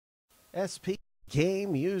SP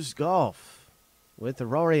Game Used Golf with the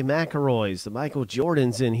Rory McIlroys, the Michael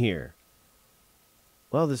Jordans in here.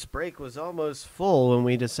 Well, this break was almost full when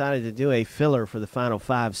we decided to do a filler for the final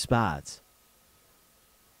 5 spots.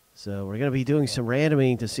 So we're going to be doing some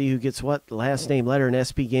randoming to see who gets what last name letter in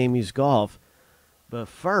SP Game Used Golf. But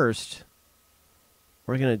first,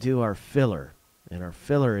 we're going to do our filler. And our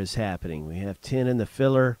filler is happening. We have 10 in the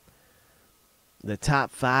filler. The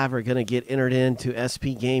top 5 are going to get entered into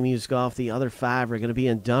SP Game Used Golf. The other 5 are going to be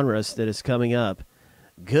in Dunruss that is coming up.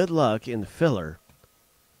 Good luck in the filler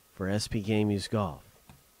for SP Game Used Golf.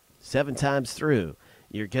 7 times through,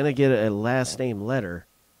 you're going to get a last name letter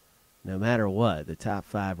no matter what. The top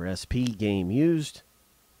 5 are SP Game Used.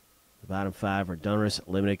 The bottom 5 are Dunruss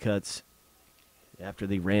Limited Cuts after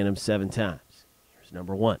the random 7 times. Here's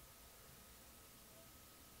number 1.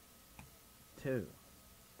 2,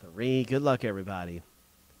 3. Good luck, everybody.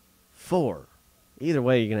 4. Either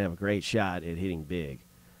way, you're going to have a great shot at hitting big.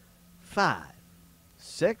 5,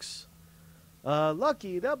 6.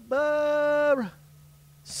 Lucky number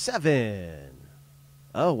 7.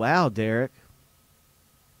 Oh, wow, Derek.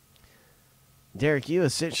 Derek, you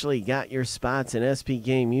essentially got your spots in SP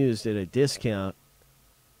Game Used at a discount.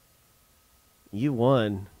 You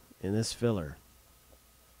won in this filler.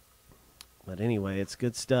 But anyway, it's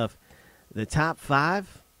good stuff. The top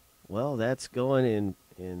 5, well, that's going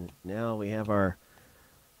in. Now we have our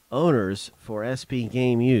owners for SP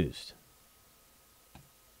Game Used.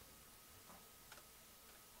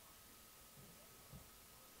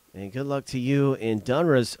 And good luck to you in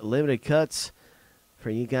Dunruss Limited Cuts. For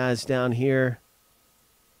you guys down here,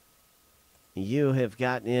 you have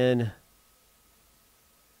gotten in.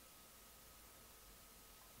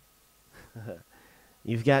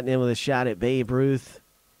 You've gotten in with a shot at Babe Ruth,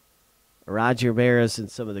 Roger Maris, and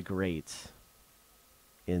some of the greats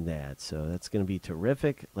in that. So that's going to be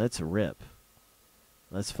terrific. Let's rip.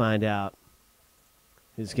 Let's find out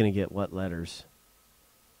who's going to get what letters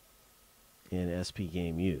in SP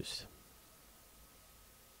Game Used.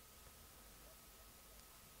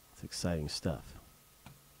 It's exciting stuff.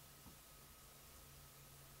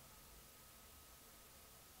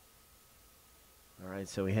 All right,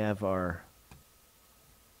 so we have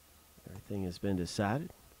everything has been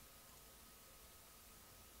decided.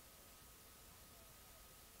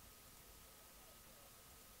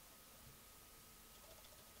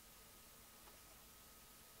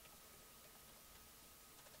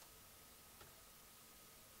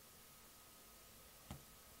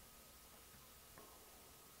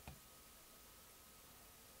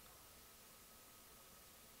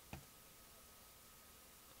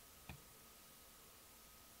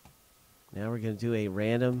 Now we're going to do a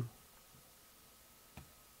random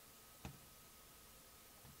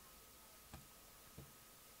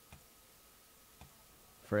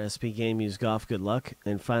for SP Game Used Golf. Good luck,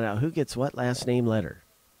 and find out who gets what last name letter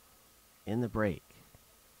in the break.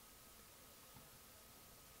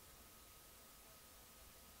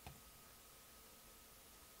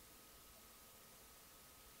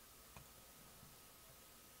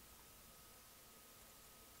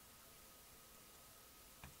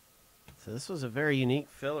 So this was a very unique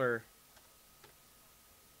filler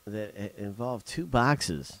that involved 2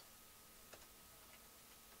 boxes.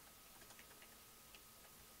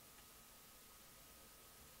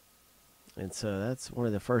 And so that's one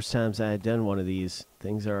of the first times I had done one of these.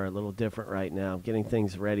 Things are a little different right now. I'm getting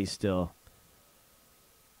things ready still.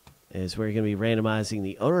 As we're going to be randomizing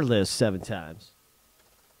the owner list 7 times.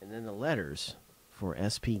 And then the letters for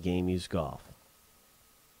SP Game Used Golf.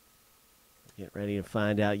 Get ready to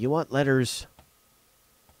find out. You want letters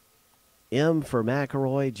M for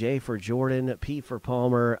McIlroy, J for Jordan, P for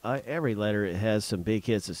Palmer. Every letter has some big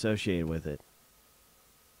hits associated with it.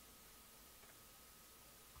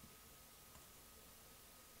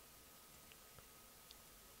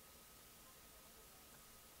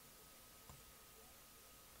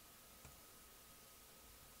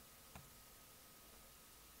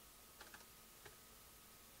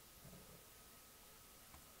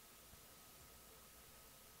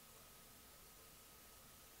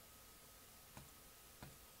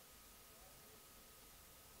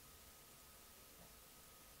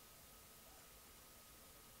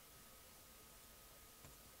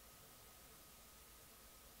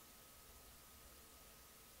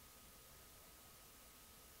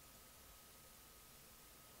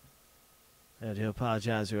 I do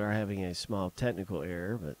apologize. We are having a small technical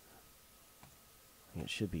error, but it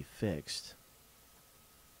should be fixed.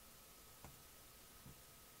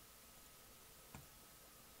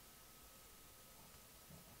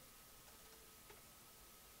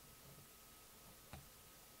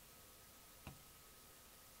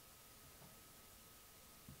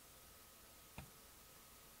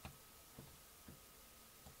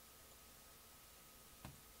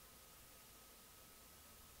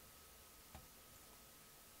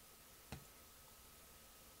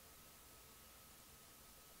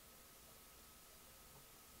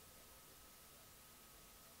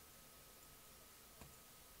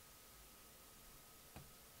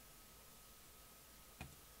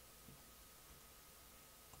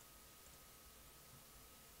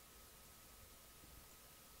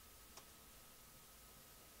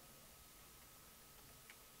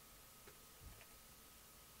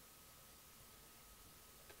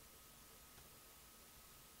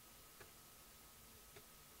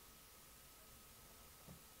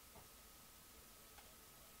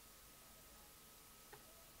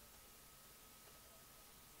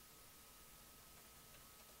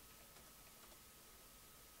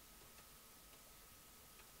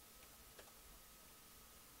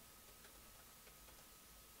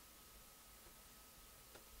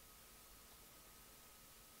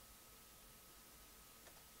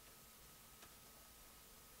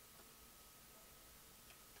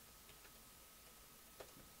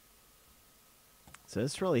 So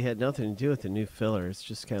this really had nothing to do with the new filler. It's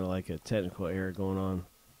just kind of like a technical error going on.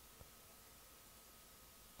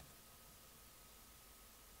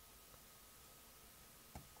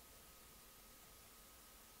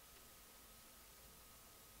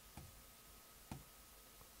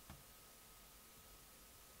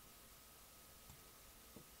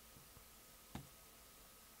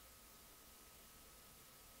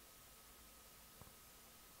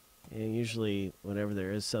 And usually whenever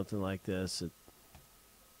there is something like this,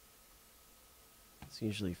 it's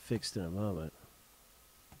usually fixed in a moment.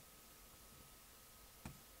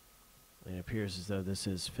 It appears as though this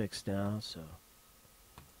is fixed now, so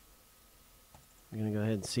we're going to go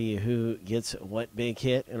ahead and see who gets what big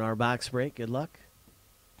hit in our box break. Good luck.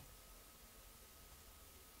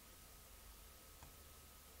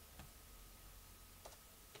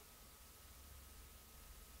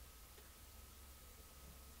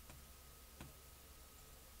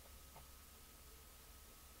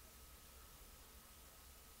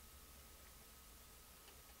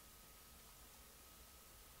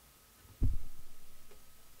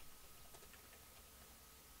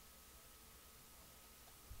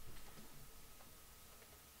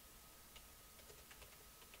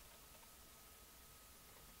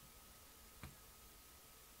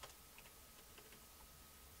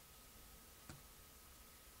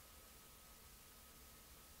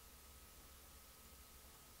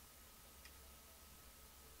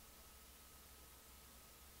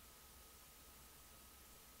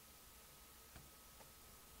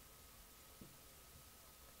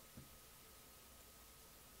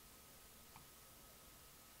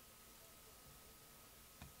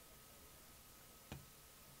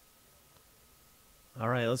 All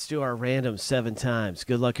right, let's do our random 7 times.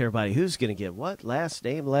 Good luck, everybody. Who's going to get what last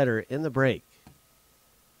name letter in the break?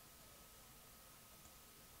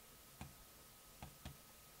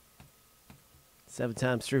 Seven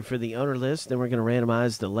times through for the owner list. Then we're going to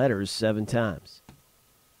randomize the letters 7 times.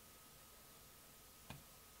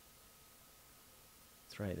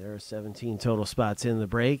 That's right. There are 17 total spots in the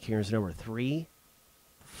break. Here's number 3,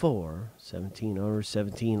 4, 17 owners,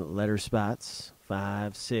 17 letter spots,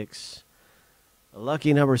 5, 6.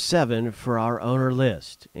 Lucky number 7 for our owner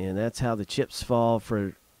list. And that's how the chips fall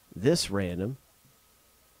for this random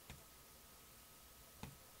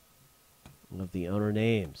of the owner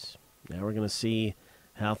names. Now we're going to see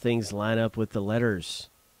how things line up with the letters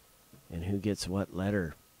and who gets what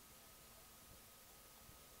letter.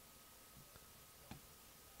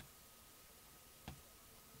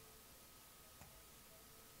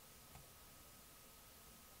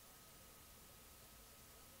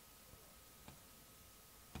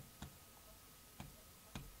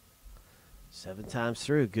 Seven times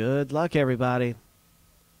through. Good luck, everybody.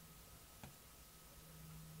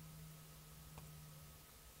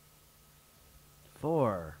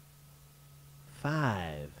 Four,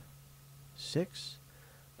 5, 6.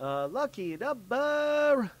 Lucky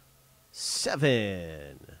number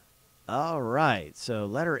 7. All right. So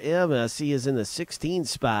letter M, I see, is in the 16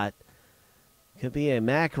 spot. Could be a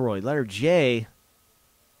McElroy. Letter J.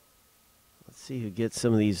 Let's see who gets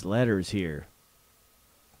some of these letters here.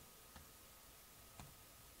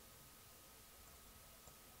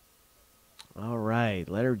 All right,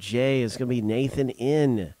 letter J is going to be Nathan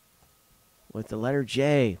N. with the letter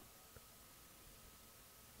J.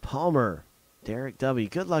 Palmer, Derek W.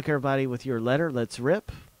 Good luck, everybody, with your letter. Let's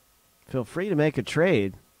rip. Feel free to make a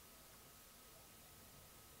trade.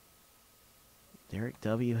 Derek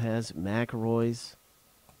W. has McElroy's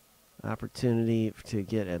opportunity to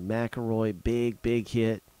get a McElroy big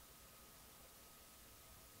hit.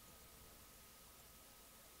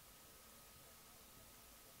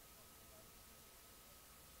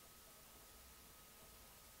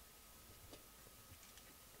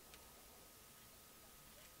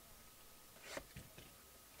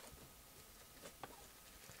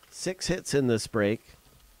 Six hits in this break.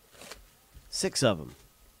 6 of them.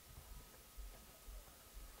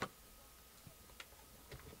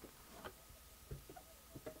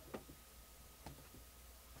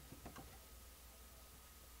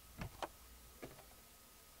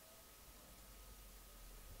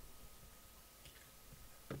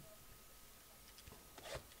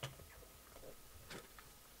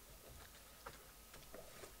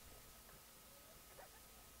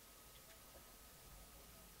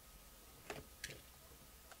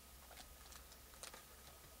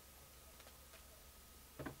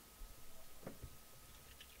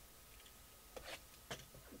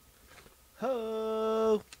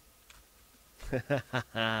 Ho! Do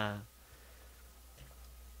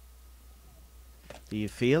you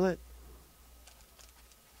feel it?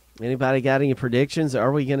 Anybody got any predictions?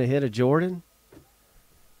 Are we going to hit a Jordan?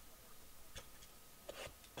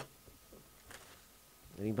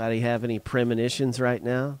 Anybody have any premonitions right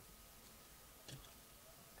now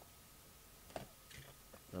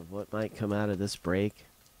of what might come out of this break?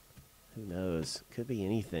 Who knows? Could be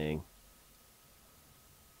anything.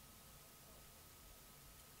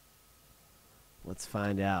 Let's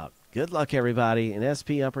find out. Good luck, everybody, in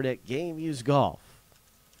SP Upper Deck Game Used Golf.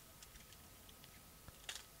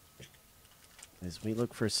 As we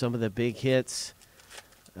look for some of the big hits,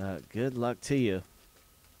 good luck to you.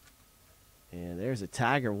 And there's a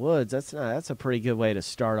Tiger Woods. That's a pretty good way to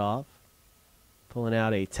start off. Pulling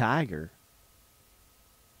out a Tiger.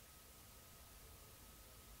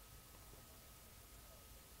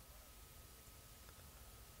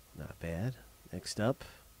 Not bad. Next up,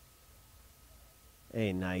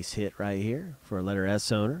 a nice hit right here for a letter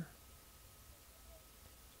S owner.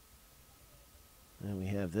 And we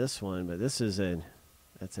have this one, but that's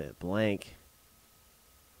a blank.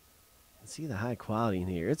 See the high quality in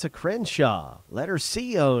here. It's a Crenshaw, letter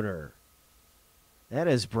C owner. That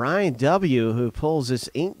is Brian W., who pulls this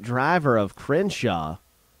ink driver of Crenshaw.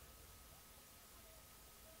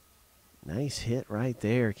 Nice hit right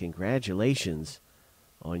there. Congratulations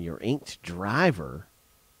on your inked driver.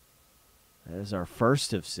 That is our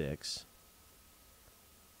first of 6.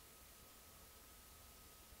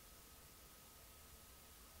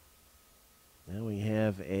 Now we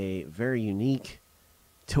have a very unique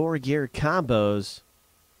Tour Gear Combos.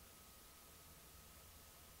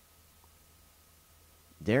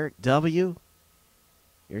 Derek W.,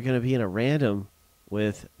 you're going to be in a random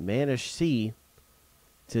with Manish C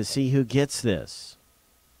to see who gets this.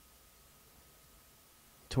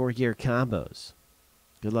 Tour Gear Combos.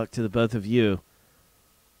 Good luck to the both of you.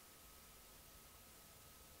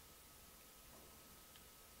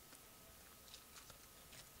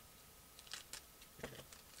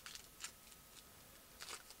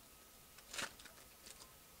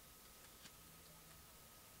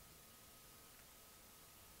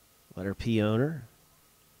 Letter P owner.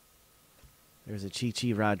 There's a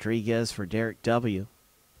Chichi Rodriguez for Derek W.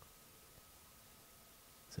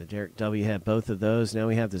 So Derek W. had both of those. Now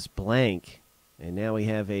we have this blank. And now we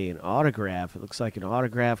have an autograph. It looks like an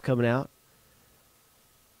autograph coming out.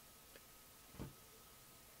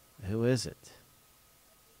 Who is it?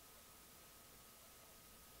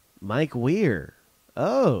 Mike Weir.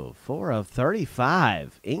 Oh, 4 of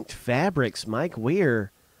 35. Inked Fabrics, Mike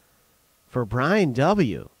Weir for Brian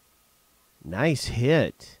W. Nice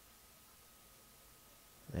hit.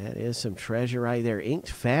 That is some treasure right there. Inked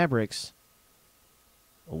Fabrics,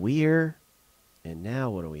 Weir. And now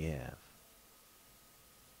what do we have?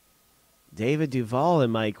 David Duval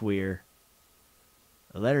and Mike Weir.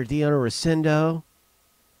 A letter D owner, Resendo.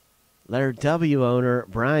 Letter W owner,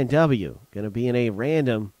 Brian W. Going to be in a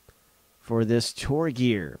random for this Tour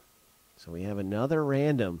Gear. So we have another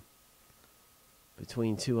random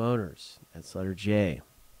between 2 owners. That's letter J.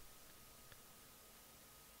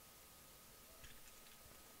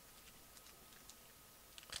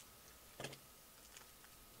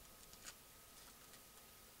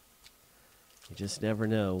 You just never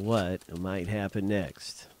know what might happen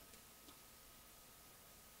next.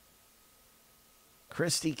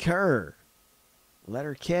 Christy Kerr,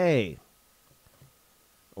 letter K.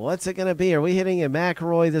 What's it going to be? Are we hitting a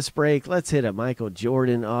McElroy this break? Let's hit a Michael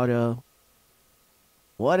Jordan auto.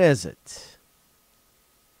 What is it?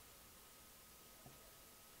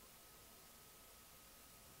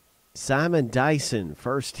 Simon Dyson,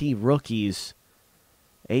 first tee rookies.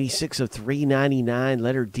 86 of 399,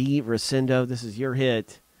 letter D, Resendo. This is your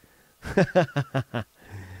hit.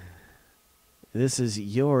 This is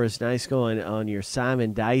yours. Nice going on your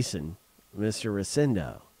Simon Dyson, Mr.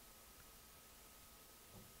 Resendo.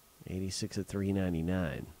 86 of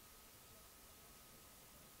 399.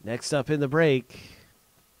 Next up in the break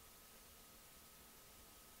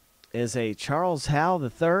is a Charles Howell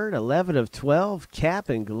III, 11 of 12, cap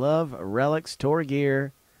and glove, relics, Tour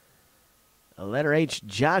Gear. A letter H,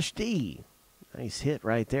 Josh D. Nice hit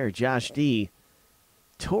right there, Josh D.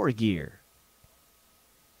 Tour Gear.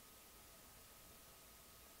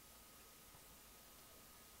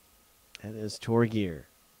 That is Tour Gear.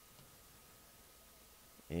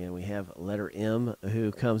 And we have letter M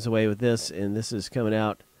who comes away with this, and this is coming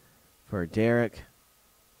out for Derek.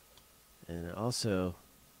 And also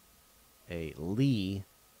a Lee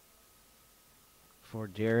for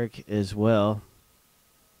Derek as well.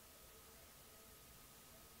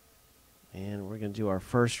 And we're going to do our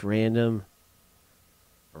first random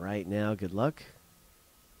right now. Good luck.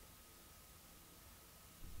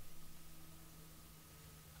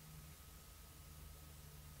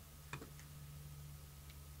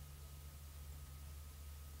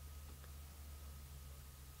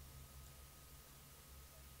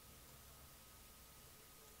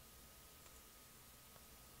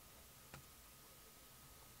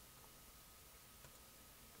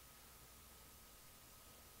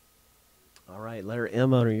 All right, letter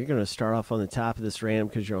M owner, you're going to start off on the top of this random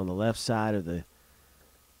because you're on the left side of the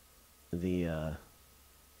you're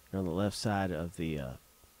on the left side of the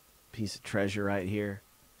piece of treasure right here.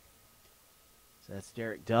 So that's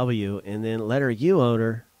Derek W. And then letter U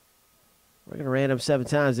owner, we're going to random 7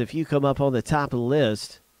 times. If you come up on the top of the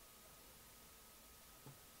list,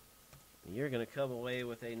 you're going to come away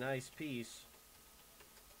with a nice piece.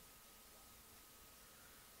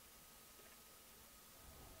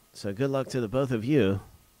 So good luck to the both of you.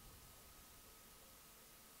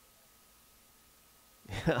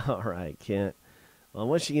 All right, Kent. Well, I'm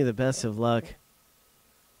wishing you the best of luck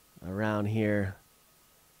around here.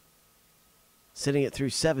 Sitting it through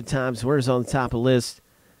 7 times. Where's on the top of the list?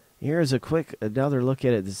 Here's a quick another look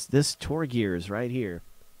at it. This tour gear is right here.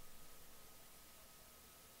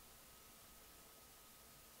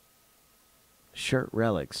 Shirt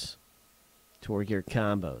relics. Tour gear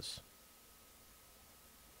combos.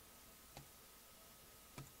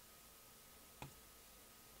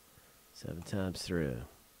 Seven times through.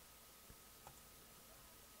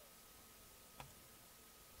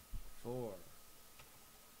 4,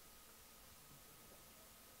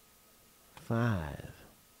 5,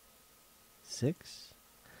 6.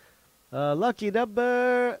 Lucky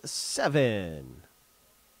number 7.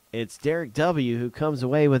 It's Derek W. who comes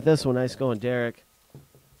away with this one. Nice going, Derek.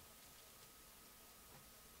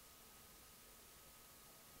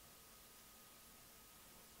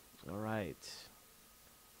 All right.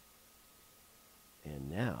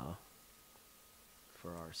 And now,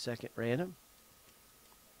 for our second random.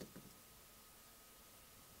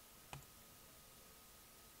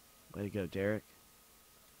 Way to go, Derek.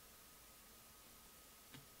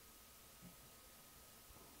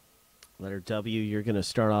 Letter W, you're going to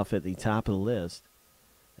start off at the top of the list.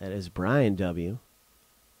 That is Brian W.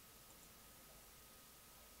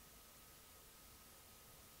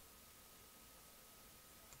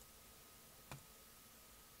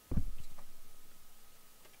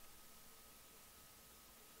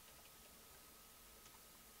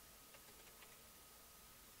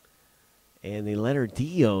 And the letter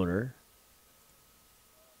D owner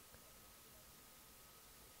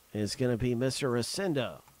is going to be Mr.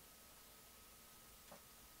 Rosendo.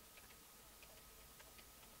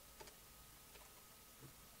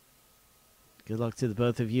 Good luck to the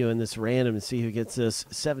both of you in this random and see who gets this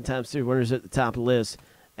 7 times through. Winners at the top of the list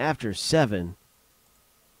after 7.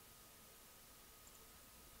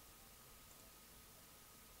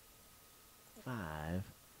 Five,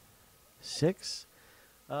 6.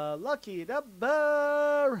 Lucky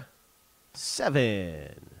number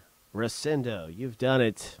 7. Rosendo, you've done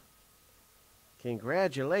it.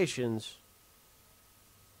 Congratulations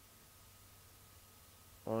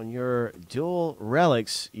on your dual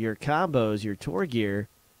relics, your combos, your tour gear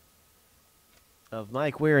of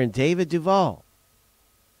Mike Weir and David Duval.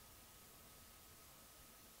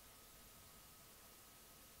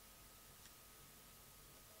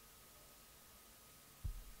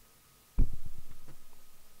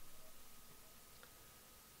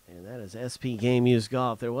 And that is SP Game Used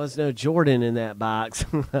Golf. There was no Jordan in that box.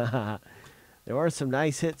 There were some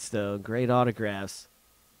nice hits, though. Great autographs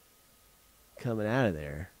coming out of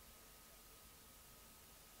there.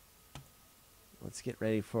 Let's get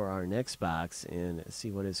ready for our next box and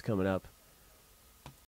see what is coming up.